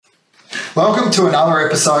Welcome to another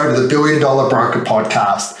episode of the Billion Dollar Broker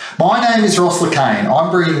Podcast. My name is Ross Lacane. I'm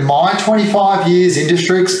bringing my 25 years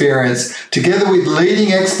industry experience together with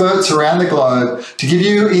leading experts around the globe to give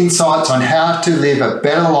you insights on how to live a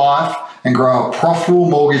better life and grow a profitable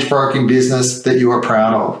mortgage broking business that you are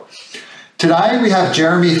proud of. Today we have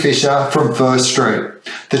Jeremy Fisher from First Street,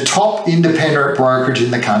 the top independent brokerage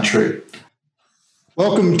in the country.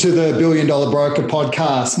 Welcome to the Billion Dollar Broker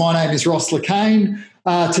Podcast. My name is Ross Lacane.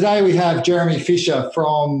 Today we have Jeremy Fisher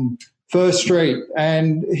from First Street,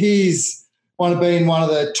 and he's been one of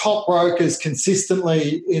the top brokers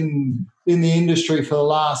consistently in the industry for the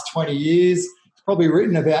last 20 years. He's probably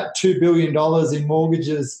written about $2 billion in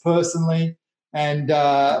mortgages personally, and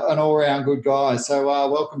an all-round good guy. So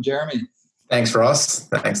welcome, Jeremy. Thanks, Ross.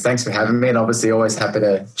 Thanks for having me, and obviously always happy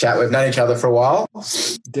to chat. We've known each other for a while.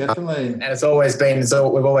 Definitely. And it's always been, so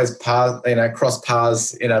we've always crossed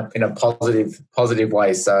paths in a positive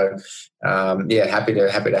way. So happy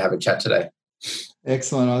to have a chat today.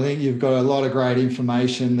 Excellent. I think you've got a lot of great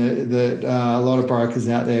information that a lot of brokers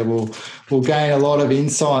out there will gain a lot of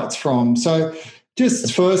insights from. So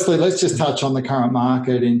just firstly, let's just touch on the current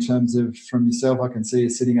market in terms of from yourself. I can see you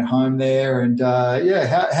sitting at home there, and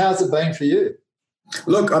how's it been for you?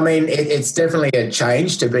 Look, I mean, it's definitely a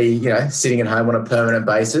change to be, sitting at home on a permanent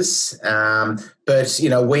basis. But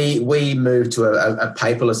we moved to a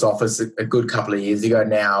paperless office a good couple of years ago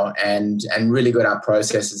now, and really got our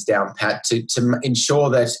processes down pat to ensure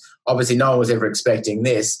that obviously no one was ever expecting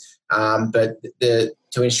this, but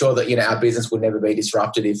to ensure that our business would never be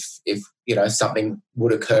disrupted if something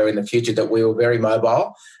would occur in the future, that we were very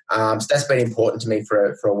mobile. So that's been important to me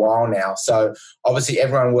for a while now. So obviously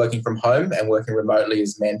everyone working from home and working remotely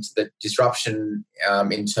has meant that disruption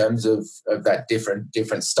in terms of that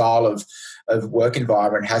different style of work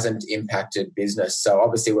environment hasn't impacted business. So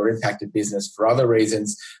obviously we're impacted business for other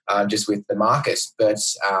reasons, just with the market, but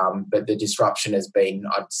the disruption has been,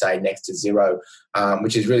 I'd say, next to zero,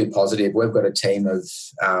 which is really positive. We've got a team of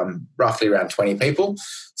roughly around 20 people.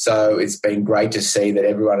 So it's been great to see that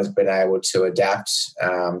everyone has been able to adapt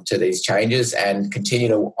to these changes and continue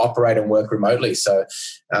to operate and work remotely. So,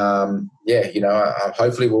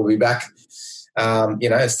 hopefully we'll be back,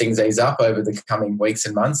 as things ease up over the coming weeks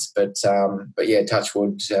and months. But touch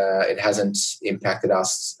wood, it hasn't impacted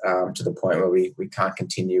us to the point where we can't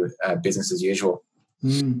continue business as usual.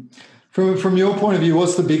 Mm. From your point of view,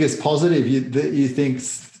 what's the biggest positive that you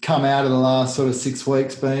think's come out of the last sort of 6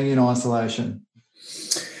 weeks being in isolation?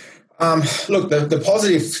 Look, the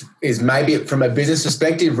positive is maybe from a business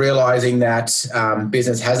perspective, realising that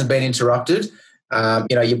business hasn't been interrupted.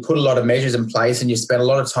 You put a lot of measures in place and you spend a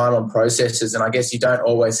lot of time on processes, and I guess you don't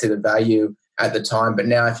always see the value at the time. But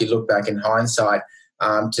now if you look back in hindsight,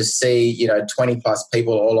 to see, 20 plus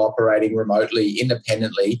people all operating remotely,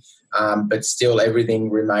 independently, but still everything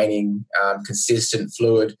remaining consistent,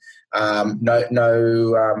 fluid, no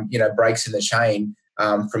breaks in the chain.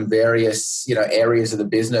 From various, areas of the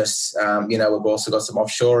business. We've also got some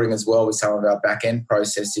offshoring as well with some of our back-end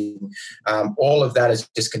processing. All of that has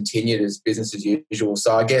just continued as business as usual.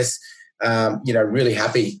 So I guess, really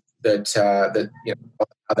happy that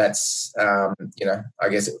that's, I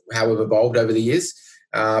guess how we've evolved over the years.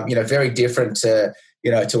 Very different to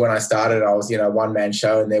when I started. I was, one-man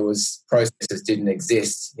show, and there was processes didn't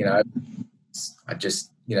exist. I just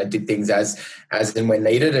did things as and when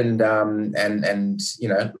needed, and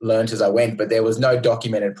learned as I went. But there was no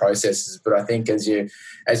documented processes. But I think as you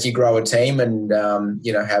grow a team and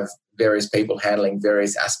have various people handling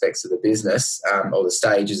various aspects of the business or the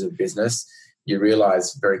stages of business, you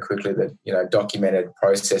realise very quickly that documented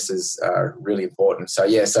processes are really important. So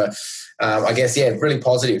I guess really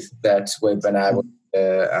positive that we've been able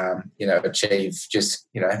to achieve just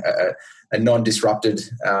a non-disrupted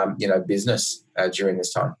business during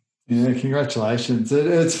this time. Yeah, congratulations.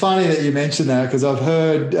 It's funny that you mentioned that, because I've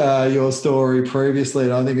heard your story previously,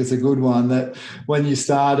 and I think it's a good one, that when you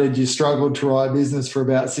started, you struggled to write business for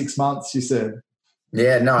about 6 months, you said.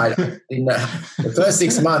 Yeah, no, I didn't. The first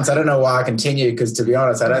 6 months, I don't know why I continued, because to be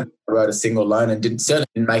honest, I don't think I wrote a single loan and certainly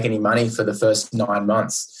didn't make any money for the first 9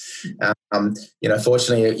 months.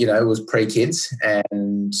 Fortunately, it was pre-kids,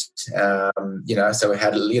 and so we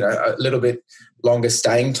had a little bit longer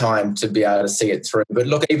staying time to be able to see it through. But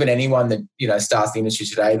look, even anyone that starts the industry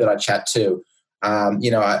today that I chat to,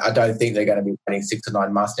 I don't think they're going to be waiting 6 to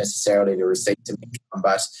 9 months necessarily to receive some income,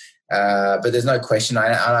 but there's no question.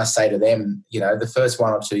 I say to them, the first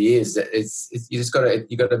 1 or 2 years, you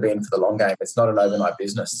got to be in for the long game. It's not an overnight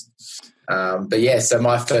business. So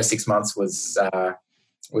my first 6 months was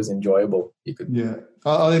enjoyable.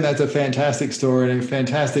 I think that's a fantastic story and a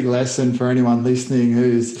fantastic lesson for anyone listening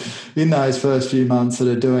who's in those first few months that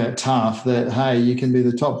are doing it tough, that, hey, you can be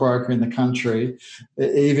the top broker in the country,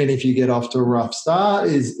 even if you get off to a rough start,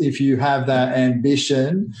 is if you have that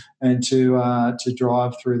ambition and to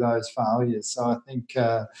drive through those failures. So I think,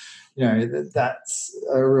 that's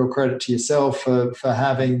a real credit to yourself for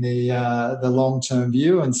having the long-term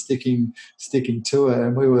view and sticking to it.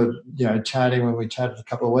 And we were, chatting when we chatted a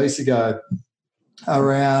couple of weeks ago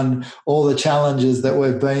around all the challenges that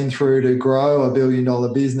we've been through to grow $1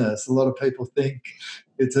 billion business. A lot of people think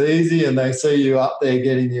it's easy and they see you up there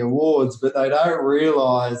getting the awards, but they don't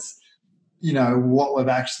realise, what we've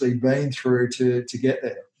actually been through to get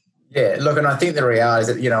there. Yeah, look, and I think the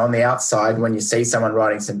reality is that, on the outside, when you see someone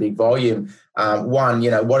writing some big volume, one,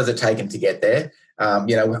 what does it take them to get there?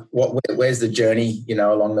 Where's the journey,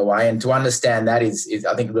 along the way? And to understand that is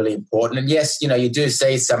I think really important. And yes, you do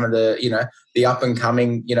see some of the up and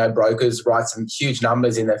coming, brokers write some huge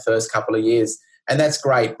numbers in their first couple of years, and that's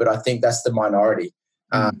great. But I think that's the minority.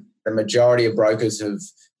 The majority of brokers have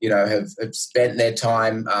spent their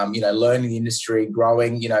time, learning the industry,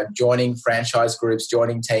 growing, joining franchise groups,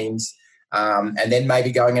 joining teams, and then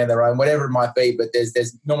maybe going into their own, whatever it might be. But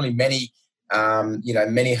there's normally many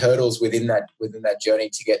hurdles within that journey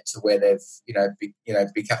to get to where they've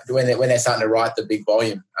become when they're starting to write the big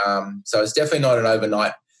volume. So it's definitely not an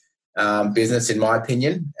overnight business, in my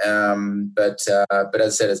opinion. But as I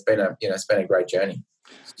said, it's been a great journey.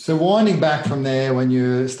 So winding back from there, when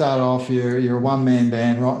you start off, you're a one-man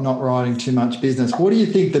band, not writing too much business. What do you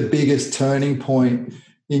think the biggest turning point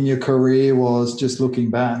in your career was, just looking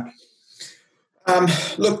back?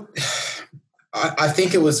 Look, I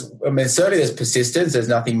think it was, certainly there's persistence. There's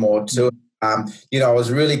nothing more to it. I was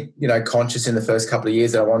really, conscious in the first couple of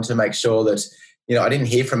years that I wanted to make sure that, I didn't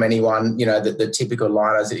hear from anyone, the typical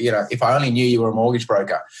liners, if I only knew you were a mortgage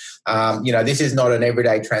broker. This is not an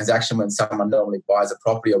everyday transaction when someone normally buys a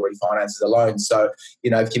property or refinances a loan. So,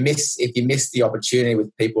 if you miss the opportunity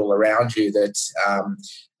with people around you that,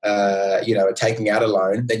 are taking out a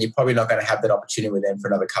loan, then you're probably not going to have that opportunity with them for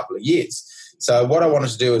another couple of years. So what I wanted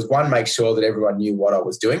to do is, one, make sure that everyone knew what I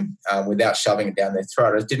was doing without shoving it down their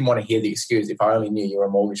throat. I just didn't want to hear the excuse, if I only knew you were a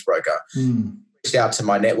mortgage broker. Reached out to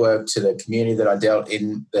my network, to the community that I dealt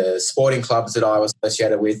in, the sporting clubs that I was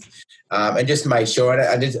associated with, and just made sure. And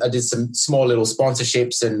I did some small little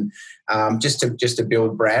sponsorships and just to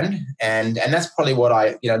build brand. And that's probably what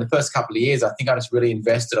the first couple of years, I think I just really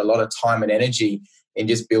invested a lot of time and energy in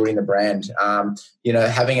just building the brand.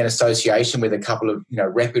 Having an association with a couple of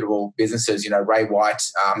reputable businesses, Ray White,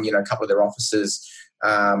 a couple of their offices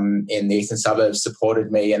in the eastern suburbs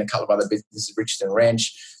supported me, and a couple of other businesses, Richardson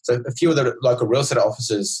Wrench. So a few of the local real estate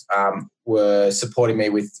offices were supporting me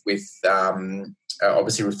with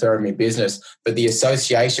obviously referring me business. But the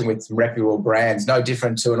association with some reputable brands, no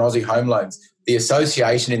different to an Aussie Home Loans, the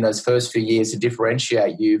association in those first few years to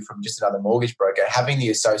differentiate you from just another mortgage broker, having the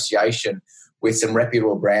association with some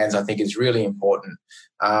reputable brands, I think is really important.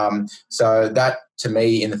 So that, to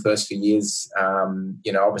me, in the first few years,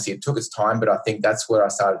 obviously it took its time, but I think that's where I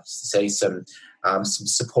started to see some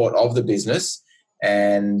support of the business.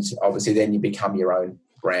 And obviously then you become your own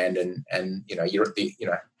brand, and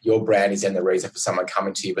your brand is then the reason for someone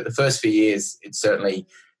coming to you. But the first few years, it's certainly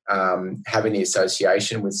having the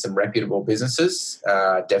association with some reputable businesses,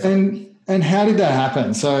 definitely. And how did that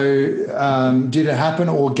happen? So did it happen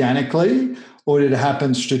organically, or did it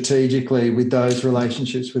happen strategically with those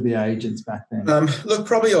relationships with the agents back then? Look,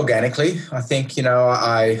 probably organically. I think,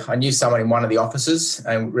 I knew someone in one of the offices,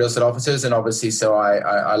 and real estate offices, and obviously so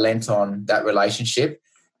I lent on that relationship.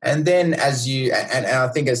 And then and I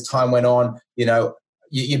think as time went on,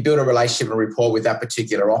 you build a relationship and rapport with that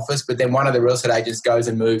particular office, but then one of the real estate agents goes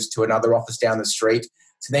and moves to another office down the street.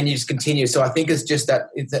 So then you just continue. So I think it's just that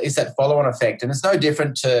it's that follow-on effect. And it's no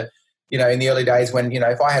different to, in the early days when,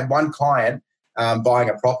 if I had one client buying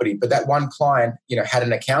a property, but that one client, had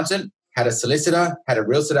an accountant, had a solicitor, had a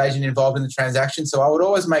real estate agent involved in the transaction. So I would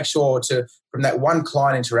always make sure from that one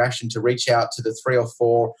client interaction, to reach out to the 3 or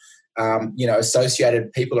 4,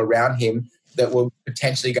 associated people around him that were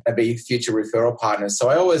potentially going to be future referral partners. So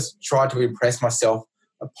I always tried to impress myself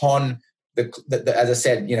upon as I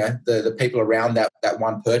said, the people around that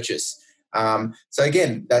one purchase. So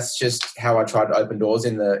again, that's just how I tried to open doors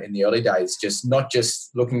in the early days. Just not just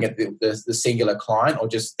looking at the singular client or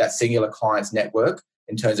just that singular client's network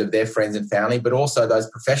in terms of their friends and family, but also those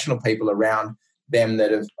professional people around them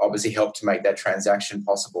that have obviously helped to make that transaction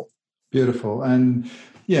possible. Beautiful. And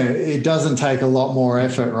it doesn't take a lot more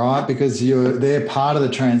effort, right? Because they're part of the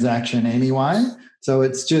transaction anyway. So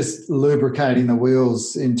it's just lubricating the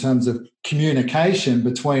wheels in terms of communication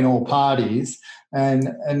between all parties. And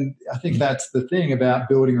I think that's the thing about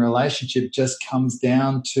building a relationship, just comes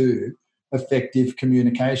down to effective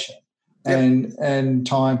communication. Yep. And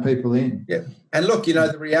tying people in. Yeah. And look,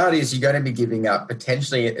 the reality is you're going to be giving up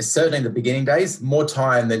potentially, certainly in the beginning days, more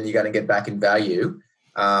time than you're going to get back in value.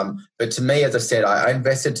 But to me, as I said, I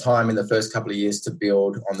invested time in the first couple of years to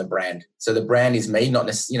build on the brand. So the brand is me, not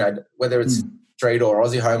necessarily, whether it's Street or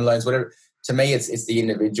Aussie Home Loans, whatever. To me, it's the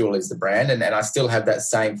individual is the brand. And I still have that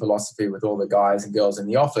same philosophy with all the guys and girls in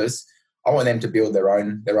the office. I want them to build their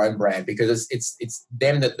own brand, because it's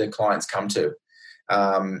them that the clients come to.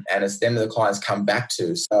 And it's them that the clients come back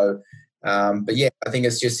to. So, but yeah, I think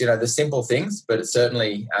it's just, the simple things, but it's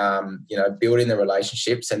certainly, building the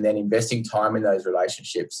relationships and then investing time in those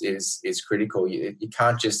relationships is critical. You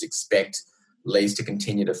can't just expect leads to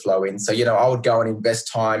continue to flow in. So, I would go and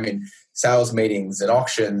invest time in sales meetings and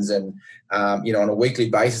auctions and, on a weekly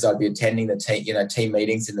basis, I'd be attending the team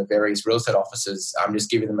meetings in the various real estate offices. I'm just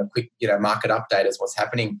giving them a quick, market update as what's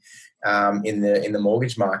happening in the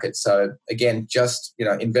mortgage market. So again, just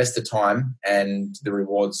invest the time, and the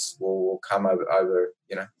rewards will come over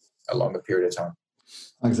a longer period of time.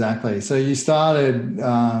 Exactly. So you started.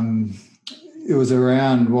 It was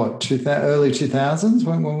around what early 2000s.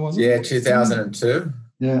 When was it? Yeah, 2002.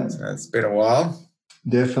 Yeah, so it's been a while.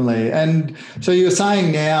 Definitely. And so you're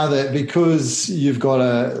saying now that because you've got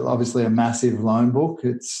obviously a massive loan book,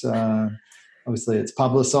 it's obviously it's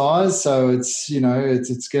publicised, so it's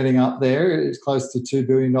it's getting up there. It's close to $2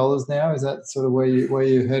 billion now. Is that sort of where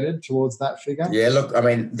you're headed towards that figure? Yeah. Look, I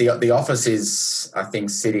mean, the office is, I think,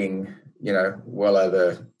 sitting well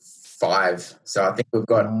over 5. So I think we've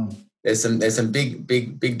got there's some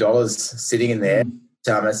big dollars sitting in there.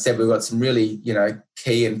 As I said, we've got some really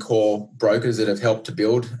key and core brokers that have helped to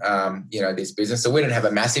build this business. So we don't have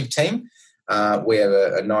a massive team. We have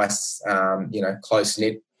a nice close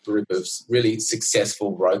knit group of really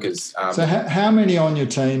successful brokers. So how many on your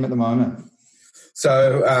team at the moment?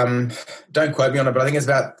 So don't quote me on it, but I think it's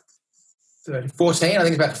about 14. I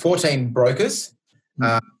think it's about 14 brokers.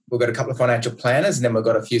 We've got a couple of financial planners, and then we've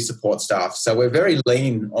got a few support staff. So we're very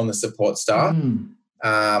lean on the support staff.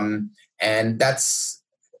 And that's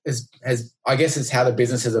I guess is how the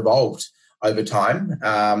business has evolved over time.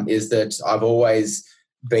 Is that I've always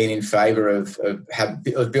been in favour of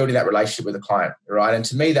building that relationship with the client, right? And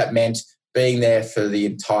to me, that meant being there for the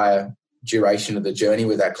entire duration of the journey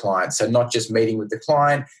with that client. So not just meeting with the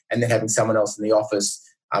client and then having someone else in the office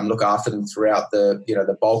look after them throughout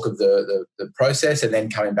the bulk of the process, and then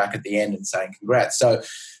coming back at the end and saying congrats. So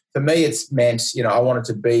for me, it's meant, I wanted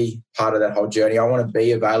to be part of that whole journey. I want to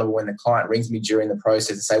be available when the client rings me during the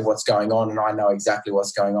process and say what's going on, and I know exactly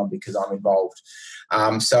what's going on because I'm involved.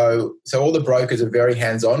 So all the brokers are very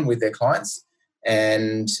hands-on with their clients.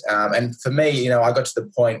 And for me, I got to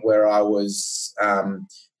the point where I was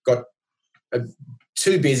got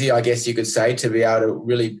too busy, I guess you could say, to be able to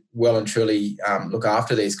really well and truly look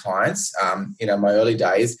after these clients, my early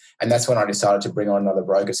days. And that's when I decided to bring on another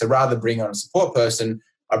broker. So rather than bring on a support person,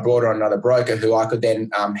 I brought on another broker who I could then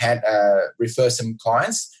refer some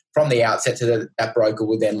clients from the outset to that broker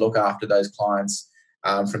would then look after those clients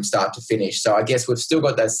from start to finish. So I guess we've still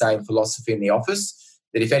got that same philosophy in the office,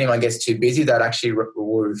 that if anyone gets too busy, they'd actually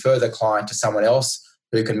will refer the client to someone else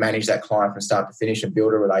who can manage that client from start to finish and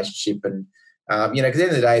build a relationship. And, because at the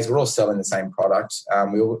end of the day, we're all selling the same product.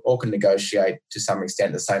 We all can negotiate to some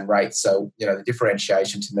extent the same rate. So, the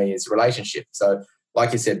differentiation to me is relationship. So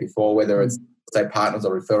like you said before, whether it's say partners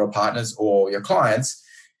or referral partners or your clients,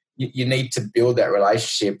 you need to build that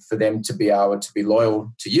relationship for them to be able to be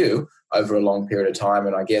loyal to you over a long period of time.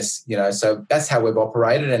 And I guess, so that's how we've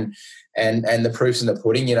operated, and the proof's in the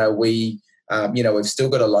pudding. We've still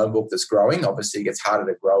got a loan book that's growing. Obviously it gets harder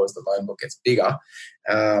to grow as the loan book gets bigger.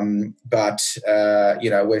 But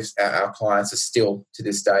our clients are still to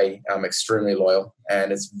this day extremely loyal,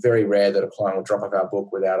 and it's very rare that a client will drop off our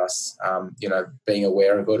book without us, being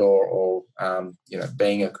aware of it or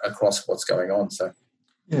being across what's going on. So.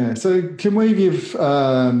 Yeah. So can we give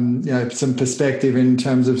some perspective in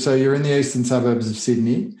terms of, so you're in the eastern suburbs of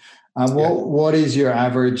Sydney. What is your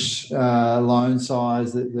average loan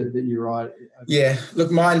size that you write? Yeah.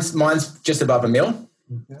 Look, mine's just above $1 million.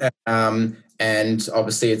 Okay. And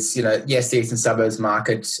obviously it's, yes, the eastern suburbs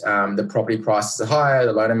market, the property prices are higher,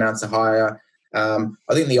 the loan amounts are higher.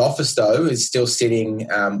 I think the office, though, is still sitting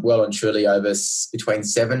well and truly over between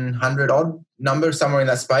 700 odd number, somewhere in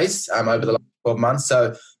that space over the last 12 months.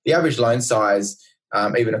 So the average loan size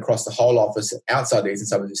even across the whole office outside the eastern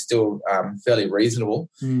suburbs is still fairly reasonable.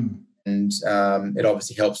 And it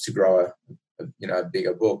obviously helps to grow a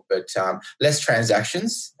bigger book, but less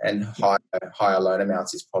transactions and higher loan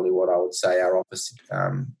amounts is probably what I would say our office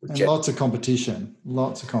would and lots of competition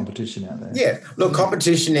out there. Yeah, look,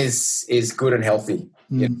 competition is good and healthy.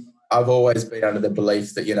 I've always been under the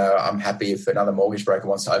belief that, I'm happy if another mortgage broker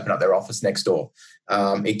wants to open up their office next door.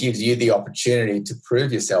 It gives you the opportunity to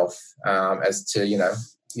prove yourself as to,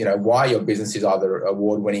 why your business is either an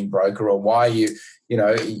award-winning broker or why you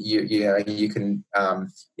can,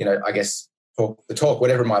 I guess, talk,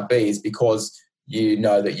 whatever it might be, is because you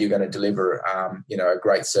know that you're going to deliver, a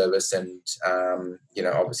great service and,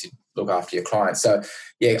 obviously look after your clients. So,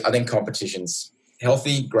 yeah, I think competition's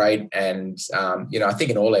healthy, great, and I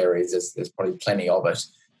think in all areas there's probably plenty of it.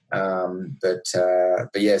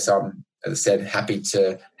 But yes, I'm, as I said, happy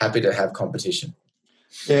to have competition.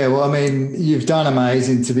 Yeah, well, I mean, you've done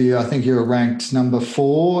amazing to be. I think you're ranked number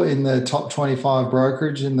 4 in the top 25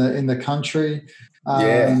 brokerage in the country.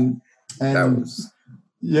 Yeah,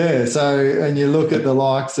 so and you look at the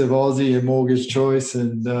likes of Aussie and Mortgage Choice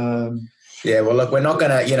and. Yeah, well, look, we're not going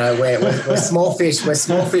to, we're small fish. We're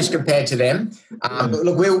small fish compared to them.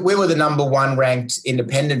 Look, we were the number 1 ranked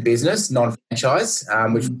independent business, non-franchise,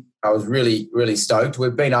 which I was really, really stoked.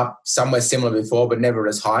 We've been up somewhere similar before, but never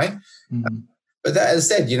as high. But that,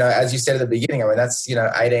 as I said, as you said at the beginning, I mean, that's,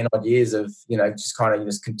 18 odd years of, just kind of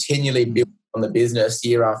just continually building on the business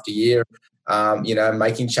year after year,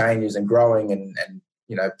 making changes and growing and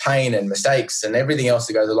pain and mistakes and everything else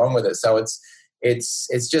that goes along with it. So it's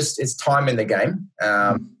time in the game.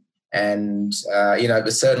 But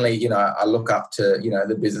certainly, I look up to,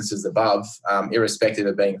 the businesses above, irrespective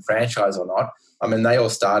of being a franchise or not. I mean, they all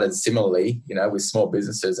started similarly, with small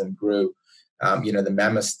businesses and grew, the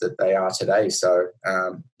mammoths that they are today. So,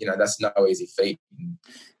 that's no easy feat.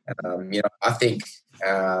 I think,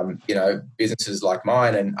 businesses like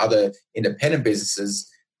mine and other independent businesses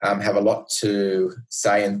have a lot to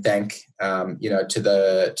say and thank, to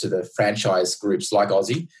the franchise groups like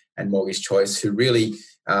Aussie and Mortgage Choice, who really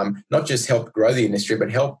not just helped grow the industry, but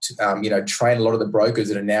helped, train a lot of the brokers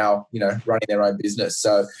that are now, running their own business.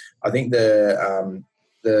 So I think the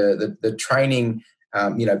training,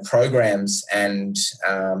 programs and,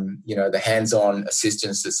 the hands-on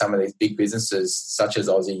assistance that some of these big businesses such as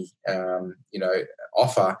Aussie,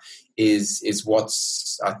 offer is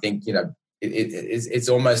what's, I think, it's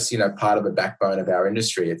almost, part of the backbone of our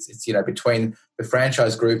industry. It's between the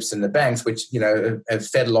franchise groups and the banks, which, have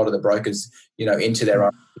fed a lot of the brokers, into their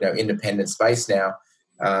own, independent space now.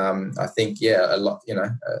 I think, a lot,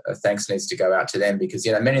 a thanks needs to go out to them because,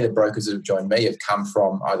 many of the brokers that have joined me have come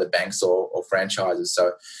from either banks or franchises.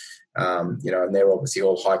 So, and they're obviously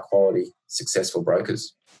all high quality, successful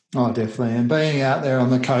brokers. Oh, definitely. And being out there on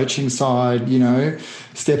the coaching side,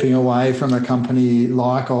 stepping away from a company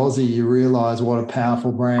like Aussie, you realise what a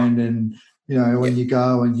powerful brand. And, when you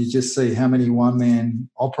go and you just see how many one-man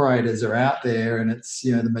operators are out there and it's,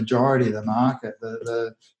 the majority of the market,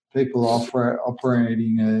 the people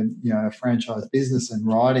operating a franchise business and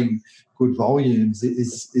writing good volumes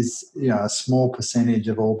is a small percentage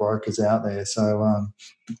of all brokers out there. So,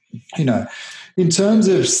 in terms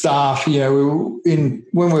of staff, when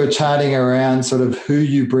we were chatting around sort of who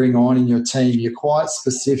you bring on in your team, you're quite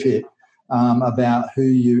specific about who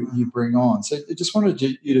you bring on. So I just wanted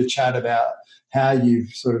you to chat about how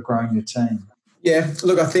you've sort of grown your team. Yeah,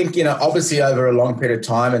 look, I think, obviously over a long period of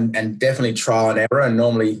time and definitely trial and error. And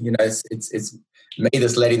normally, it's me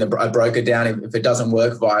that's letting a broker down if it doesn't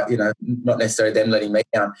work by, not necessarily them letting me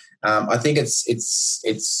down. I think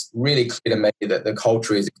it's really clear to me that the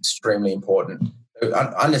culture is extremely important.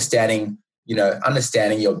 Understanding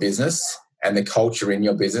your business and the culture in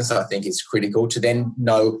your business, I think is critical to then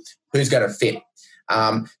know who's going to fit.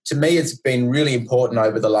 To me, it's been really important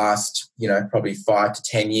over the last, probably 5 to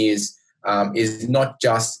 10 years, is not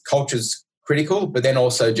just culture's critical, but then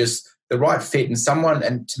also just the right fit and someone.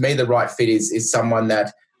 And to me, the right fit is someone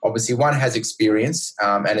that obviously one has experience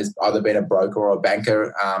and has either been a broker or a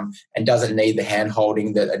banker and doesn't need the hand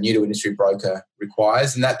holding that a new to industry broker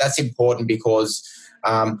requires. And that's important because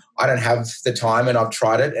I don't have the time and I've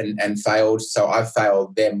tried it and failed. So I've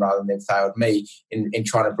failed them rather than they've failed me in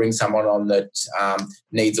trying to bring someone on that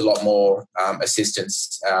needs a lot more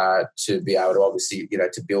assistance to be able to obviously,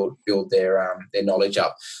 to build their knowledge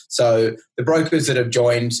up. So the brokers that have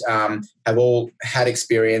joined have all had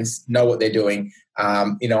experience, know what they're doing.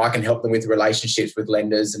 I can help them with relationships with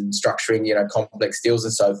lenders and structuring, complex deals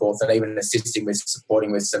and so forth, and even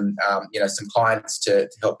supporting with some clients to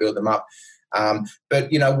help build them up. But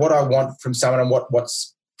what I want from someone and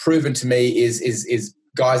what's proven to me is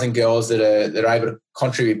guys and girls that are able to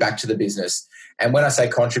contribute back to the business. And when I say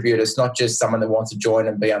contribute, it's not just someone that wants to join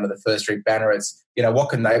and be under the First Street banner. It's, what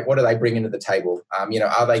do they bring into the table? Are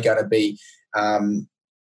they going to be,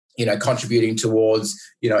 contributing towards,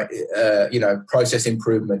 process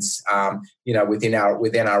improvements, within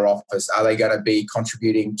our office? Are they going to be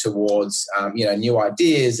contributing towards, new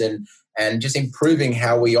ideas and just improving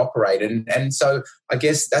how we operate? And so I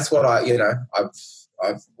guess that's what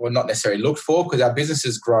I've not necessarily looked for, because our business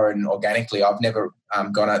has grown organically. I've never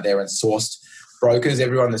gone out there and sourced brokers.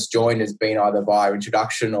 Everyone that's joined has been either via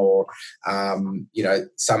introduction or,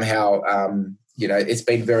 somehow, it's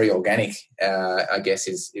been very organic. I guess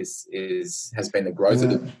has been the growth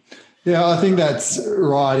of it. Yeah, I think that's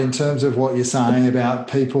right in terms of what you're saying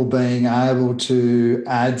about people being able to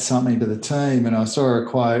add something to the team. And I saw a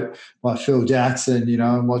quote by Phil Jackson,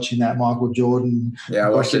 and watching that Michael Jordan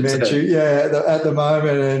documentary at the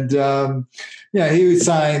moment. And, he was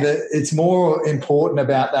saying that it's more important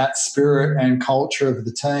about that spirit and culture of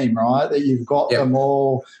the team, right? That you've got them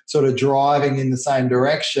all sort of driving in the same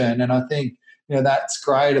direction. And I think, that's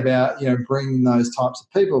great about, bringing those types of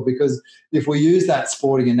people, because if we use that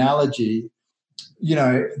sporting analogy,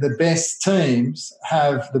 the best teams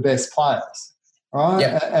have the best players, right?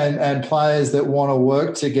 Yep. And players that want to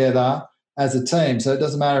work together as a team. So it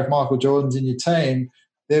doesn't matter if Michael Jordan's in your team,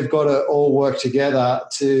 they've got to all work together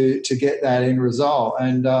to get that end result.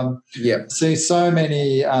 And see so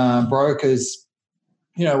many brokers,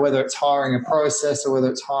 whether it's hiring a process or whether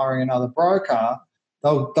it's hiring another broker,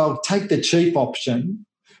 they'll take the cheap option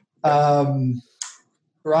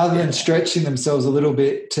rather than stretching themselves a little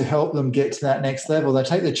bit to help them get to that next level. They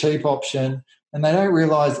take the cheap option and they don't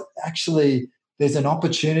realise actually there's an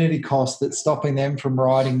opportunity cost that's stopping them from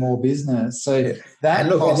writing more business. So that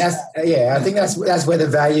I think that's where the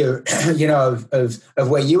value, of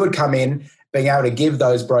where you would come in, being able to give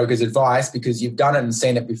those brokers advice, because you've done it and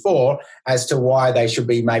seen it before, as to why they should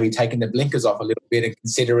be maybe taking the blinkers off a little bit and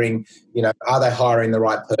considering, are they hiring the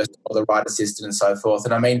right person or the right assistant and so forth.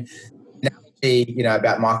 And I mean,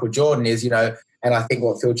 about Michael Jordan is, and I think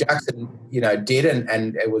what Phil Jackson, did,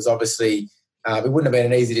 and it was obviously, it wouldn't have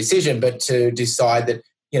been an easy decision, but to decide that,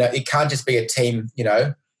 it can't just be a team,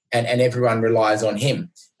 and everyone relies on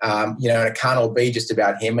him, and it can't all be just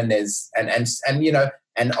about him. And there's,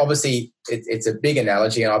 and obviously it's a big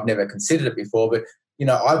analogy and I've never considered it before, but,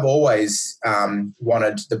 I've always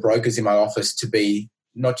wanted the brokers in my office to be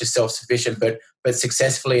not just self-sufficient, but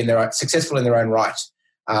successful in their own right.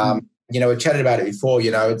 We've chatted about it before,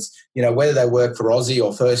 it's, whether they work for Aussie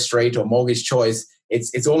or First Street or Mortgage Choice,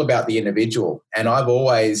 it's all about the individual. And I've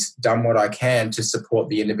always done what I can to support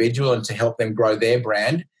the individual and to help them grow their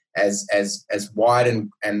brand as wide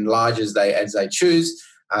and large as they choose.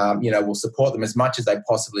 We'll support them as much as they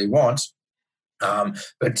possibly want.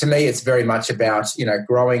 But to me, it's very much about,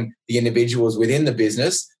 growing the individuals within the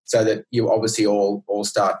business so that you obviously all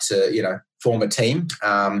start to, form a team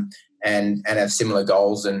and have similar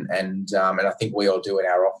goals. And I think we all do in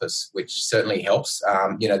our office, which certainly helps.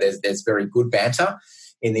 There's very good banter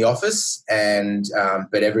in the office,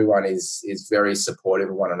 but everyone is very supportive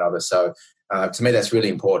of one another. So to me, that's really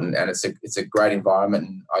important, and it's a great environment,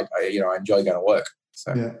 and I enjoy going to work.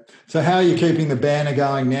 So. Yeah. So how are you keeping the banner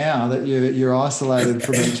going now that you're isolated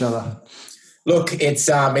from each other? Look,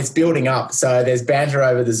 it's building up. So there's banter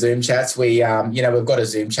over the Zoom chats. We've got a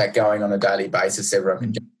Zoom chat going on a daily basis. Everyone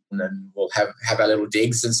can join and we'll have our little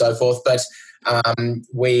digs and so forth. But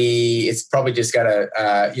it's probably just going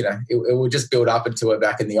to, it will just build up until we're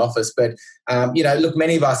back in the office. But, look,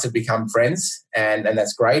 many of us have become friends and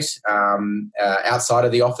that's great. Outside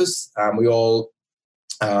of the office, we all,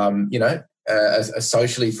 are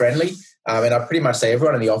socially friendly. And I pretty much say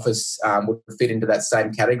everyone in the office would fit into that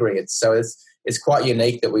same category. It's quite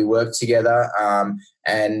unique that we work together.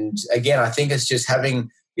 And again, I think it's just having,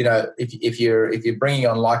 if you're bringing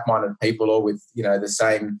on like-minded people or with, the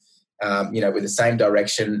same, with the same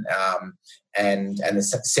direction and the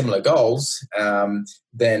similar goals,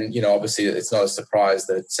 then, obviously it's not a surprise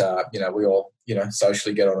that, we all,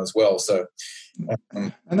 socially get on as well. So,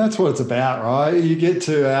 and that's what it's about, right? You get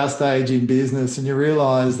to our stage in business and you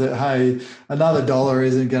realise that, hey, another dollar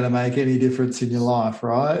isn't going to make any difference in your life,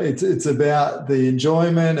 right? It's about the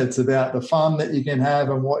enjoyment, it's about the fun that you can have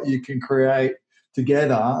and what you can create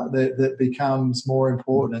together that becomes more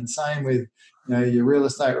important. And same with, your real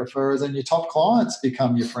estate referrers, and your top clients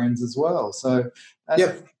become your friends as well. So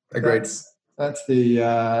agreed. That's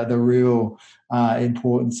the real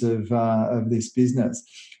importance of this business.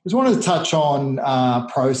 I just wanted to touch on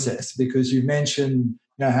process, because you mentioned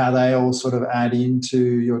how they all sort of add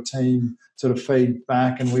into your team sort of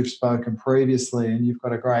feedback. And we've spoken previously, and you've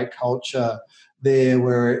got a great culture there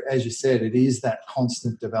where, as you said, it is that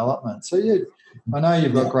constant development. So I know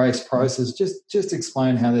you've got Grace process. Just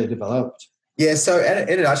explain how they're developed. Yeah, so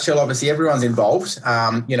in a nutshell, obviously everyone's involved.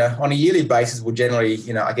 On a yearly basis, we'll generally,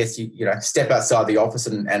 I guess step outside the office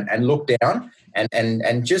and look down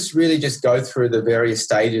and just really just go through the various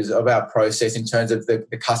stages of our process in terms of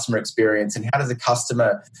the customer experience, and how will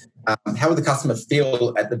the customer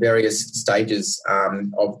feel at the various stages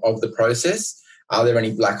of the process. Are there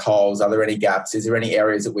any black holes? Are there any gaps? Is there any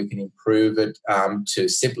areas that we can improve it to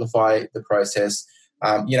simplify the process?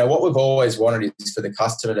 What we've always wanted is for the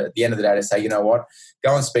customer at the end of the day to say, you know what,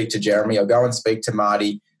 go and speak to Jeremy or go and speak to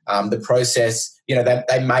Marty. The process,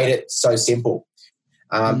 they made it so simple.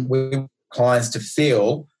 We want clients to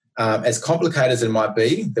feel, as complicated as it might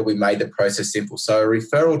be, that we made the process simple. So a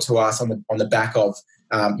referral to us on the back of,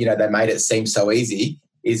 they made it seem so easy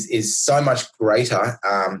is so much greater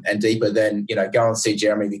and deeper than, go and see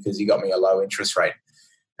Jeremy because you got me a low interest rate.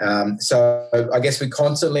 So I guess we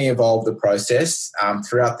constantly evolve the process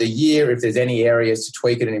throughout the year. If there's any areas to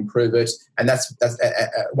tweak it and improve it, and that's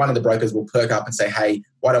one of the brokers will perk up and say, hey,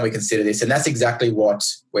 why don't we consider this? And that's exactly what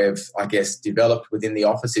we've, I guess, developed within the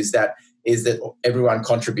office is that everyone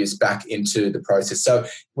contributes back into the process. So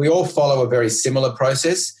we all follow a very similar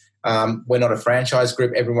process. We're not a franchise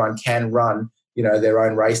group. Everyone can run, their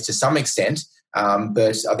own race to some extent.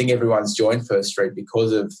 But I think everyone's joined First Street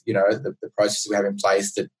because of the process we have in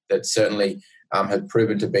place that certainly have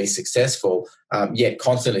proven to be successful, yet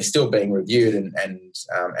constantly still being reviewed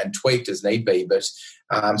and tweaked as need be. But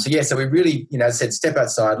so we really, as I said, step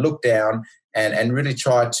outside, look down, and really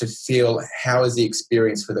try to feel how is the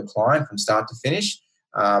experience for the client from start to finish.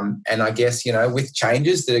 And I guess, with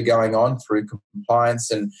changes that are going on through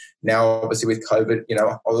compliance and now obviously with COVID,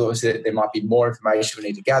 obviously there might be more information we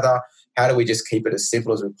need to gather. How do we just keep it as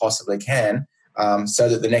simple as we possibly can so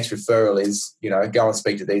that the next referral is, go and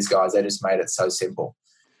speak to these guys. They just made it so simple.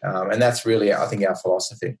 And that's really, I think, our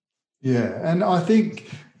philosophy. Yeah, and I think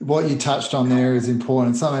what you touched on there is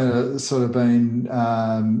important. Something that's sort of been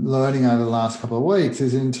learning over the last couple of weeks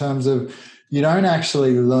is in terms of you don't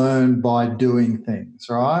actually learn by doing things,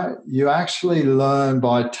 right? You actually learn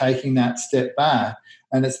by taking that step back,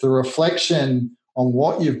 and it's the reflection on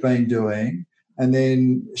what you've been doing and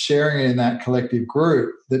then sharing it in that collective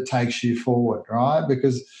group that takes you forward, right?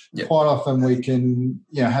 Because quite often we can,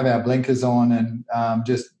 have our blinkers on and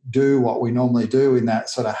just do what we normally do in that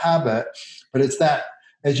sort of habit. But it's that,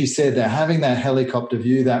 as you said, that having that helicopter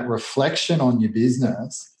view, that reflection on your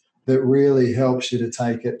business that really helps you to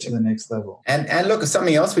take it to the next level. And look,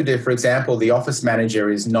 something else we do, for example, the office manager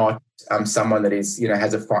is not someone that is,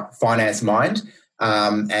 has a finance mind,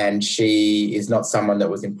 and she is not someone that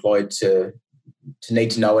was employed to need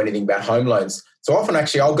to know anything about home loans. So often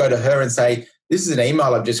actually I'll go to her and say, this is an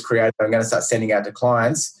email I've just created I'm going to start sending out to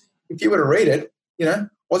clients. If you were to read it,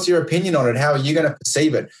 what's your opinion on it? How are you going to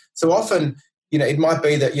perceive it? So often, it might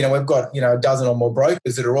be that, we've got, a dozen or more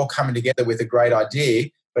brokers that are all coming together with a great idea,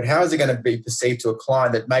 but how is it going to be perceived to a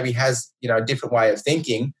client that maybe has, a different way of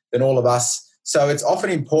thinking than all of us? So it's often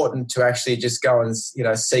important to actually just go and,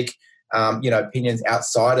 seek, opinions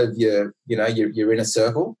outside of your inner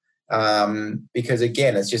circle. Because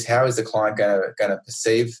again, it's just how is the client going to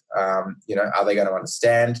perceive? Are they going to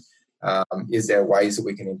understand? Is there ways that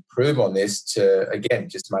we can improve on this to again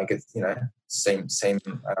just make it seem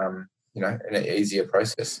an easier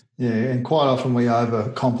process? Yeah, and quite often we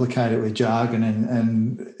overcomplicate it with jargon,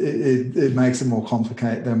 and it makes it more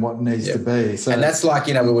complicated than what needs to be. So, and that's like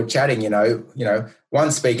we were chatting.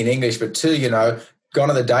 One, speaking English, but two, gone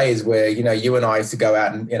are the days where you and I used to go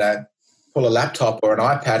out and pull a laptop or an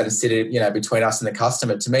iPad and sit it, between us and the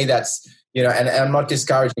customer. To me, that's, and I'm not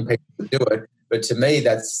discouraging people to do it, but to me,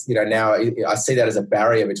 that's, now I see that as a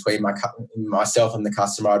barrier between myself and the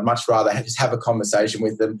customer. I'd much rather just have a conversation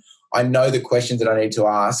with them. I know the questions that I need to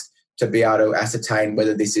ask to be able to ascertain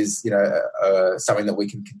whether this is, something that we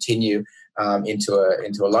can continue into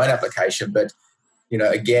a loan application. But,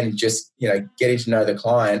 again, just, getting to know the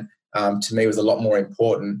client to me was a lot more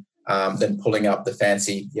important than pulling up the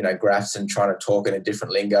fancy, graphs and trying to talk in a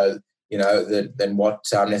different lingo, than what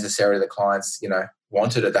necessarily the clients,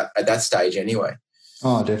 wanted at that stage anyway.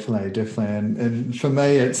 Oh, definitely. And for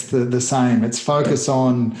me, it's the same. It's focus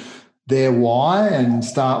on their why and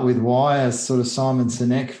start with why, as sort of Simon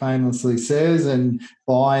Sinek famously says, and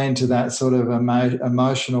buy into that sort of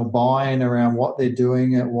emotional buy-in around what they're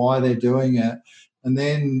doing it, why they're doing it. And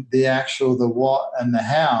then the what and the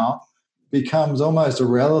how becomes almost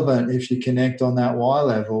irrelevant if you connect on that why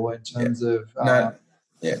level in terms of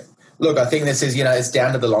Yeah. Look, I think this is, it's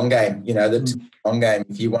down to the long game, the long game.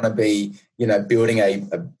 If you want to be, building a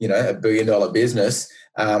 $1 billion business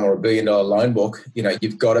or $1 billion loan book,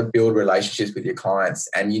 you've got to build relationships with your clients,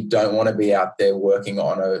 and you don't want to be out there working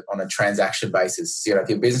on a transaction basis. If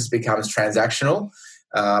your business becomes transactional,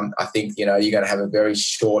 I think, you're going to have a very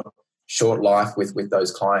short life with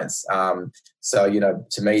those clients. So,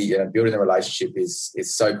 to me, building the relationship is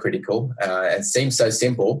so critical. It seems so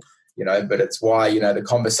simple, but it's why, the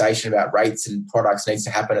conversation about rates and products needs to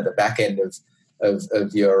happen at the back end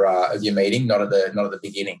of your meeting, not at the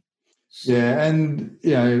beginning. Yeah, and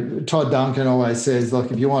Todd Duncan always says,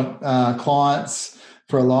 like, if you want clients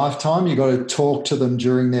for a lifetime, you got to talk to them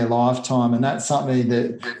during their lifetime, and that's something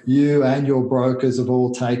that you and your brokers have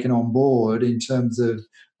all taken on board in terms of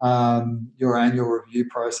your annual review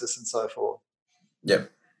process and so forth.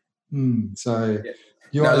 Yep. So yeah.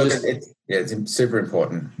 you want to it's super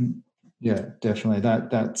important. Yeah, definitely.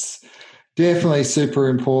 That's definitely super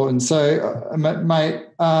important. So, mate,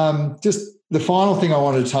 just the final thing I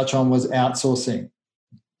wanted to touch on was outsourcing,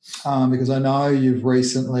 because I know you've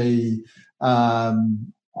recently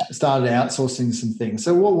started outsourcing some things.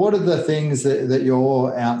 So what are the things that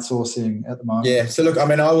you're outsourcing at the moment? Yeah. So look, I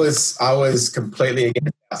was completely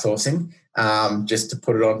against outsourcing. Just to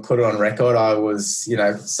put it on record, I was,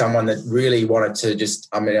 someone that really wanted to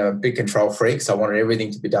I'm a big control freak, so I wanted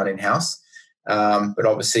everything to be done in-house. But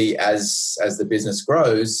obviously, as the business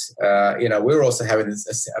grows, we're also having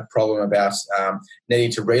a problem about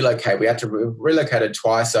needing to relocate. We had to relocate it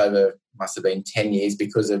twice over, must have been 10 years,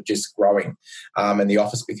 because of just growing and the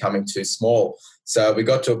office becoming too small. So we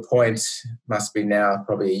got to a point, must be now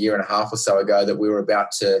probably a year and a half or so ago, that we were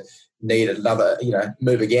about to need another,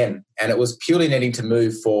 move again. And it was purely needing to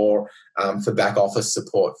move for back office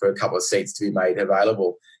support, for a couple of seats to be made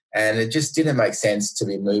available. And it just didn't make sense to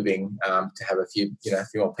be moving to have a few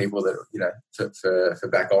more people that, for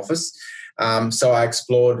back office. So I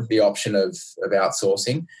explored the option of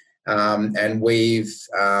outsourcing. And we've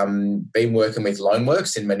been working with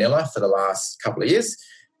Loanworks in Manila for the last couple of years.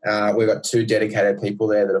 We've got 2 dedicated people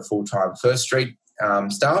there that are full-time First Street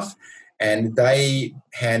staff, and they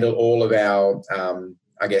handle all of our,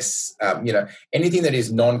 anything that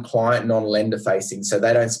is non-client, non-lender facing. So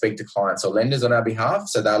they don't speak to clients or lenders on our behalf.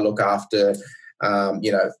 So they'll look after,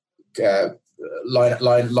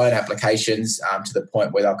 loan applications to the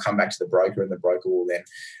point where they'll come back to the broker, and the broker will then,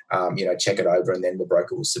 check it over, and then the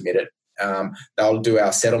broker will submit it. They'll do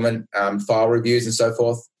our settlement file reviews and so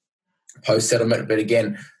forth post-settlement. But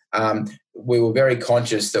again, we were very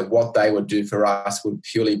conscious that what they would do for us would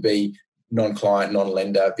purely be non-client,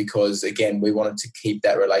 non-lender, because again, we wanted to keep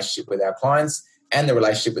that relationship with our clients and the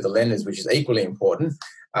relationship with the lenders, which is equally important,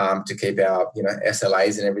 to keep our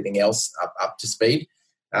SLAs and everything else up to speed.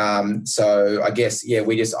 So I guess,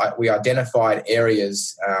 we identified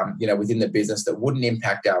areas, within the business that wouldn't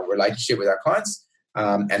impact our relationship with our clients.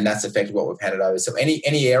 And that's effectively what we've handed over. So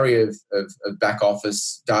any area of back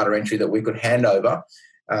office data entry that we could hand over,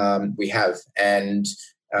 we have. And,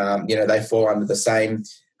 they fall under the same,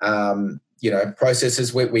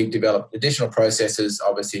 processes. We've developed additional processes,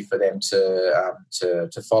 obviously, for them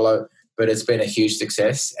to follow. But it's been a huge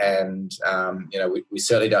success, and we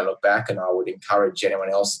certainly don't look back. And I would encourage anyone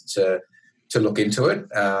else to look into it.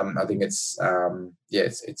 I think it's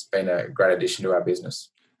been a great addition to our business.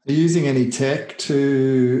 Are you using any tech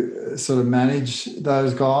to sort of manage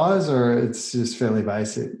those guys, or it's just fairly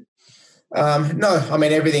basic? No, I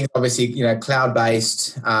mean, everything's obviously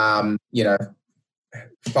cloud-based.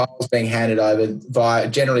 Files being handed over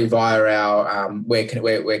generally via our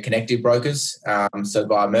we're connected brokers. So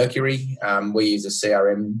via Mercury, we use a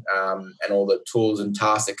CRM and all the tools and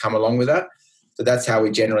tasks that come along with that. So that's how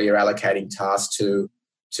we generally are allocating tasks to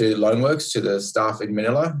Loanworks, to the staff in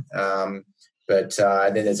Manila. But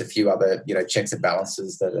then there's a few other checks and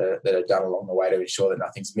balances that are done along the way to ensure that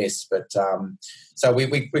nothing's missed. But so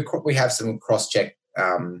we have some cross-check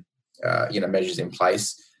measures in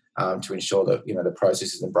place to ensure that the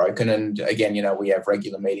process isn't broken. And again, we have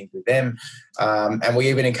regular meetings with them, and we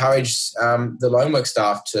even encourage the Loanworks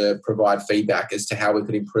staff to provide feedback as to how we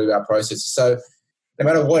could improve our processes. So no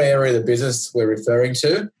matter what area of the business we're referring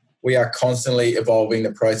to, we are constantly evolving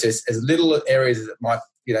the process, as little areas as it might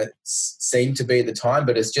seem to be at the time,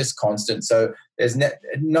 but it's just constant. So there's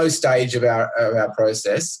no stage of our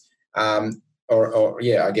process, I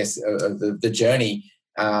guess the journey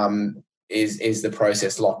is the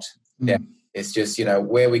process locked down. It's just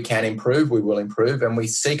where we can improve, we will improve, and we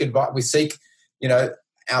seek advice. We seek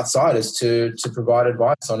outsiders to provide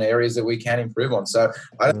advice on areas that we can improve on. So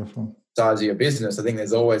size of your business, I think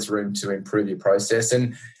there's always room to improve your process.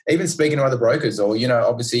 And even speaking to other brokers, or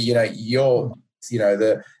obviously, you're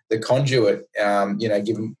the conduit.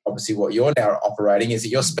 Given obviously what you're now operating is that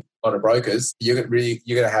you're speaking to a lot of brokers. You're going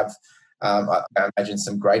to have, I imagine,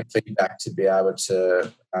 some great feedback to be able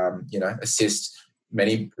to assist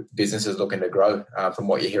many businesses looking to grow from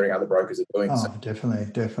what you're hearing other brokers are doing. Oh, definitely.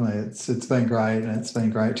 It's been great, and it's been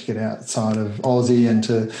great to get outside of Aussie and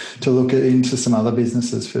to look into some other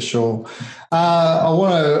businesses for sure. I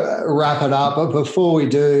want to wrap it up, but before we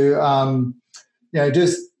do,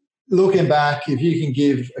 just looking back, if you can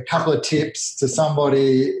give a couple of tips to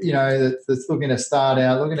somebody that's looking to start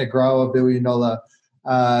out, looking to grow $1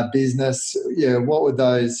 billion business, what would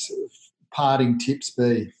those parting tips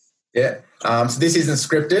be? Yeah. So this isn't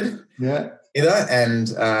scripted. Yeah. Either,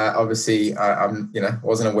 and obviously I'm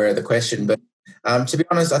wasn't aware of the question, but to be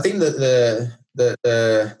honest, I think that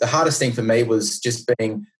the hardest thing for me was just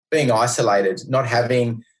being isolated, not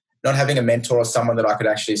having a mentor or someone that I could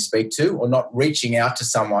actually speak to, or not reaching out to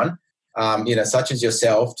someone such as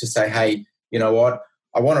yourself to say, hey, you know what,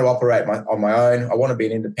 I want to operate on my own, I want to be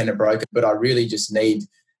an independent broker, but I really just need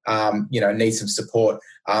some support.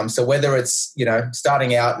 So whether it's,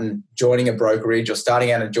 starting out and joining a brokerage, or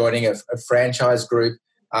starting out and joining a franchise group,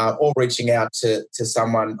 or reaching out to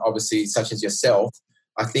someone obviously such as yourself,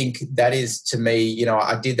 I think that is, to me,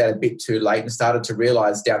 I did that a bit too late and started to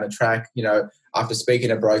realize down the track, after speaking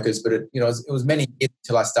to brokers, but it was many years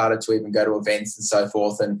until I started to even go to events and so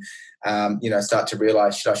forth, and start to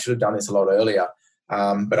realize I should have done this a lot earlier.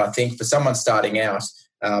 But I think for someone starting out,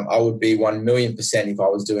 I would be 1,000,000% if I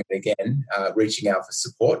was doing it again, reaching out for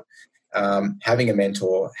support, having a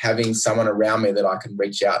mentor, having someone around me that I can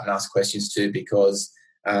reach out and ask questions to, because,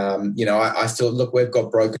 I still look, we've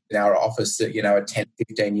got brokers in our office that, are 10,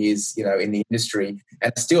 15 years, in the industry,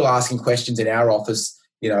 and still asking questions in our office,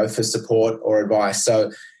 for support or advice.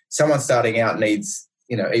 So someone starting out needs,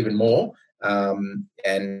 even more. And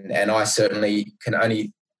I certainly can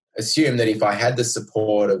only assume that if I had the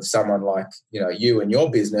support of someone like, you and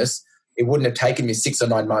your business, it wouldn't have taken me 6 or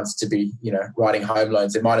 9 months to be, writing home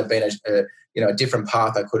loans. There might have been a different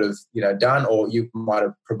path I could have, done, or you might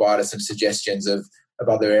have provided some suggestions of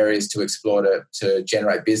other areas to explore to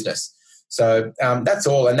generate business. So that's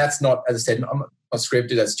all. And that's not, as I said, I'm not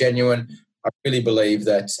scripted, that's genuine. I really believe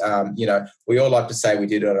that, we all like to say we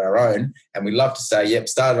did it on our own, and we love to say, yep,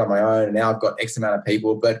 started on my own and now I've got X amount of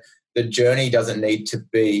people, but the journey doesn't need to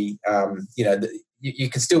be, you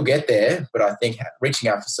can still get there, but I think reaching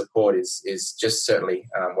out for support is just certainly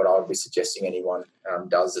what I would be suggesting anyone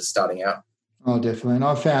does that's starting out. Oh, definitely. And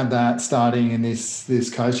I found that starting in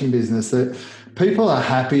this coaching business, that people are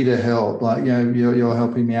happy to help. Like, you're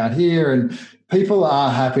helping me out here, and people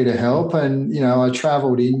are happy to help. And, I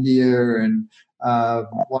traveled India, and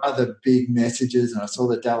one of the big messages, and I saw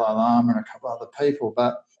the Dalai Lama and a couple other people,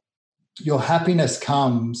 but your happiness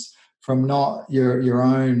comes from not your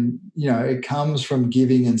own, it comes from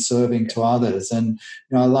giving and serving to others. And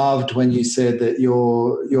I loved when you said that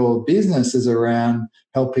your business is around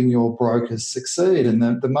helping your brokers succeed. And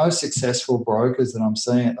the most successful brokers that I'm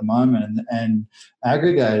seeing at the moment and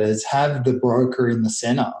aggregators have the broker in the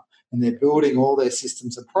center, and they're building all their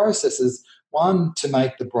systems and processes, one, to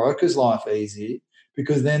make the broker's life easy,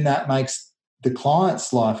 because then that makes the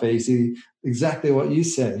client's life easy, exactly what you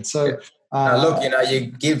said. So look, you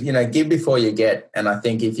give before you get, and I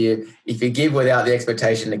think if you give without the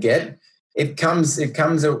expectation to get, it comes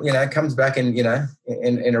back in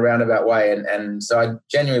a roundabout way, and so I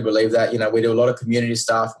genuinely believe that we do a lot of community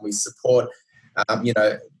stuff, and we support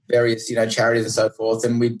various charities and so forth,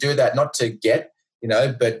 and we do that not to get,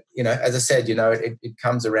 but as I said, it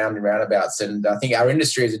comes around in roundabouts, and I think our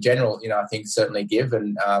industry as a general, I think certainly give,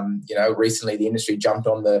 and recently the industry jumped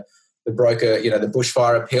on the broker, the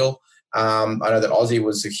bushfire appeal. I know that Aussie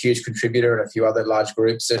was a huge contributor and a few other large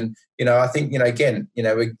groups. And, I think, again,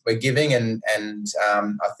 we're giving and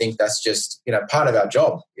I think that's just, part of our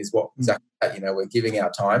job is what exactly that, we're giving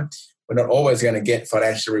our time. We're not always going to get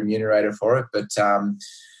financially remunerated for it, but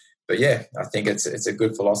yeah, I think it's a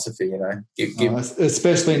good philosophy,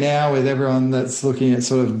 especially now with everyone that's looking at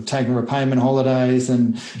sort of taking repayment holidays,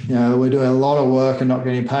 and we're doing a lot of work and not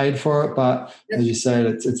getting paid for it. But as you said,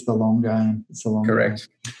 it's the long game. It's the long Correct.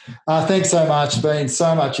 game. Thanks so much, been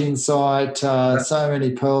so much insight, so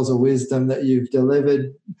many pearls of wisdom that you've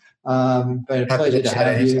delivered. Been a pleasure to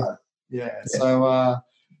have you. Yeah. So.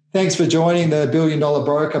 Thanks for joining the $1 Billion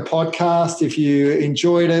Broker podcast. If you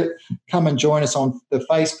enjoyed it, come and join us on the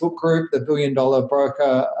Facebook group, the $1 Billion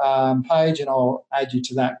Broker page, and I'll add you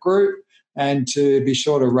to that group. And to be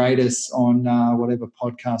sure to rate us on whatever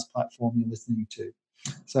podcast platform you're listening to.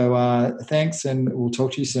 So thanks, and we'll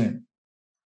talk to you soon.